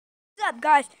up,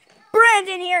 guys?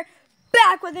 Brandon here,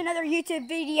 back with another YouTube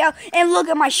video, and look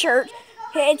at my shirt.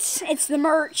 It's the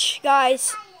merch,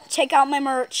 guys. Check out my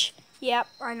merch. Yep,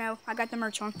 I know, I got the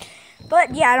merch on.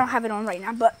 But yeah, I don't have it on right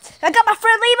now, but I got my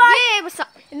friend Levi. Yeah, what's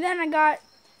up? And then I got...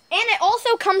 And it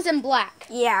also comes in black.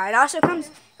 Yeah, it also comes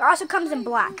in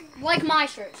black. Like my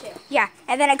shirt, too. Yeah,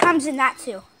 and then it comes in that,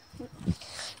 too.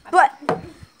 But...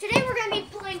 today we're going to be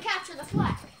playing Capture the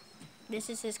Flag. This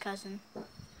is his cousin.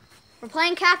 We're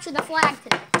playing Capture the Flag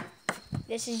today.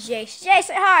 This is Jace. Jace,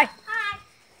 say hi. Hi.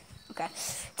 Okay.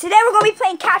 Today we're going to be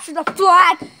playing Capture the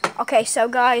Flag. Okay, so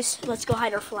guys, let's go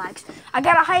hide our flags. I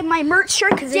got to hide my merch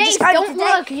shirt because I just got it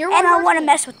today. And I want to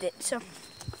mess with it. So,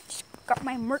 just got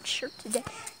my merch shirt today.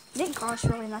 It didn't cost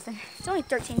really nothing. It's only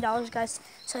 $13, guys.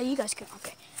 So you guys can,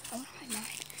 okay. I want to hide mine.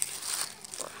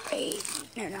 Right.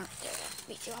 No, not there.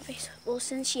 Be too obvious. Well,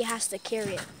 since she has to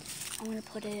carry it, I want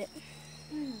to put it...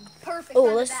 Perfect.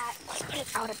 Oh, let's put it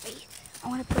out of me. I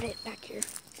want to put it back here.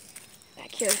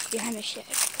 Back here, behind the shed.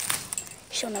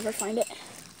 She'll never find it.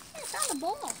 I found a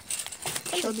ball.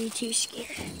 She'll be too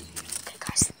scared. Okay,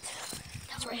 guys.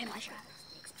 That's where I hit my shot.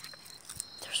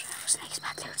 There's snakes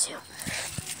back there, too.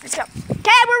 Let's go.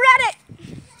 Okay, we're ready.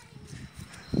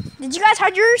 Did you guys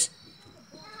hide yours?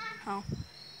 Oh.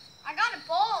 I got a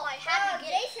ball. I had to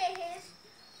get it. Jay said his.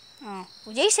 Oh.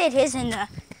 Well, Jay said his in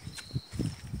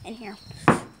here.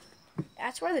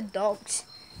 That's where the dogs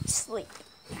sleep.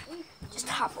 Just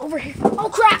hop over here. Oh,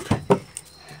 crap.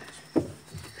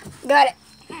 Got it.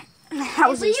 That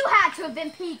was so you had to have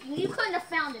been peeking. You couldn't have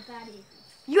found it that easy.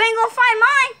 You ain't gonna find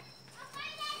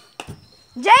mine.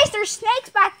 Jace, there's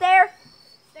snakes back there.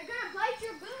 They're gonna bite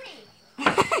your booty.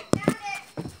 Found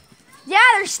it. Yeah,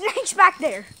 there's snakes back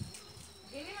there.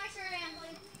 Give me my shirt,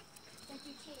 Ansley. Since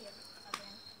you cheated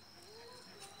again.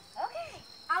 Okay.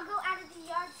 I'll go out of the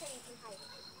yard so you can hide it.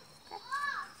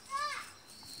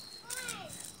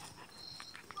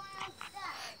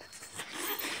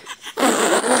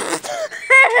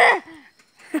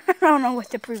 I don't know what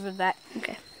to prove of that.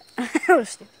 Okay. That was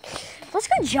stupid. Let's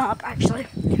go jump, actually.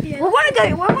 Yeah.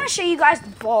 We're gonna show you guys the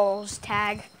balls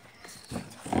tag.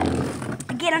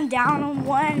 Get him down on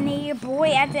one knee,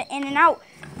 boy, at the in and out.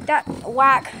 That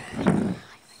whack.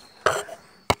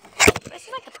 This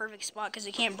is like the perfect spot because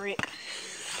it can't break.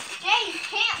 Hey, you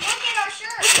can't look at our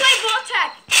shirt. Let's play ball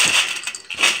tag.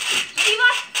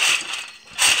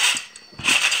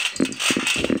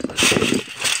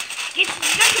 Get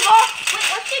the ball. Wait,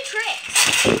 let's do tricks.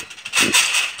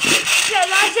 Yeah,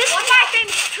 guys, this is my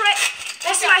favorite trick.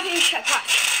 This is my favorite trick.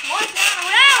 Watch.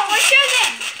 No, we're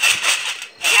shooting.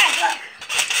 Okay, look.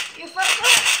 Your front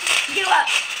foot. Get up.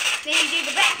 Then you do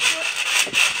the back foot.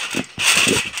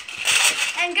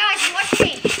 And guys, watch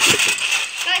me.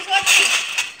 Guys, watch me.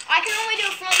 I can only do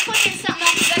a front foot and something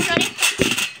else. You guys ready?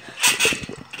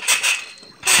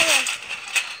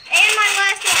 And my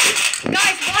last one.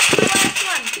 Guys, watch my last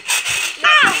one.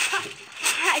 Ah!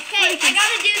 Okay, I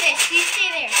gotta do this. You stay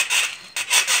there.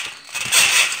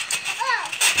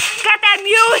 Got that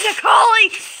music, Holly.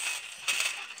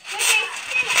 Okay,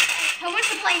 I want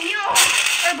to play mule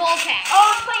or ball tag.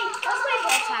 Oh, let's play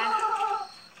ball tag.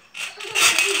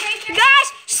 Guys,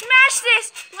 smash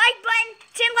this like button,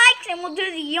 10 likes, and we'll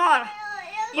do the yawn.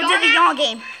 We'll do the yawn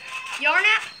game. Yarn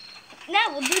app?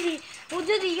 No, we'll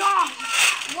do the yawn.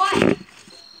 What?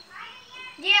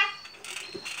 Yeah.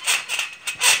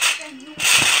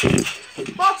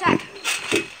 Ball tag.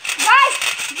 Guys,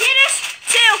 get us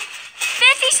to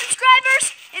 50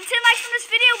 subscribers and 10 likes from this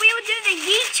video. We will do the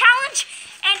yeet challenge,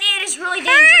 and it is really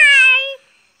dangerous. Hi.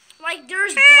 Like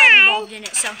there's blood involved in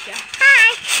it, so yeah.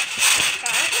 Hi.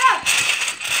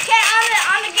 Okay,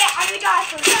 I'm the guy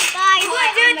for this. Guys,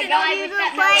 I'm the guy with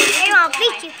that nose. They won't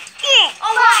beat you.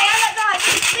 Oh hi, I'm that guy.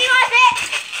 Levi's it.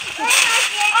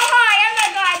 Oh hi, I'm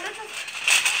that guy. This is...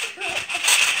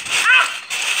 Ah!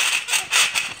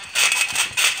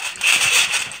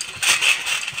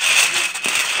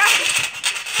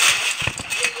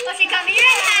 Okay, come here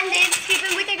handed,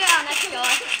 sleeping with a girl next door.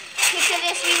 Picture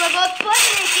this, we were both butt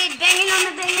naked, banging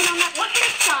on that one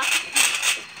TikTok.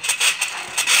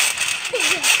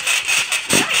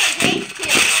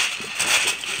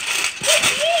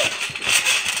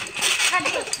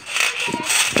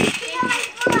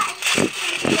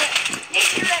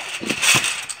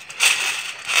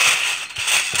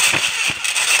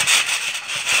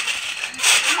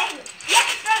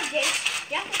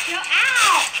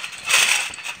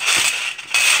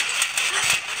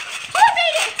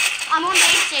 I'm on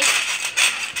base, Jake.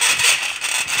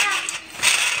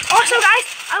 Also, guys,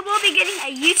 I will be getting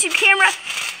a YouTube camera,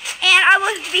 and I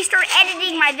will start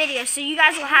editing my videos, so you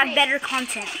guys will have better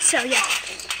content. So yeah.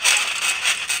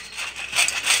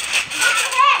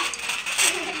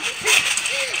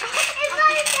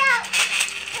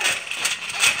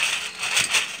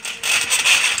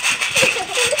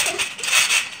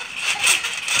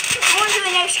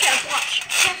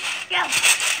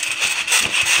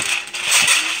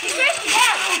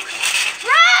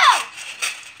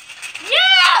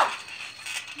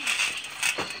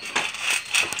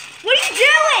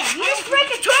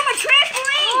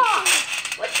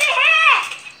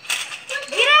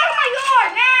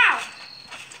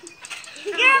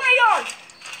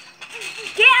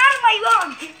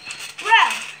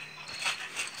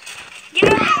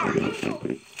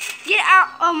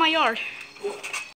 yard.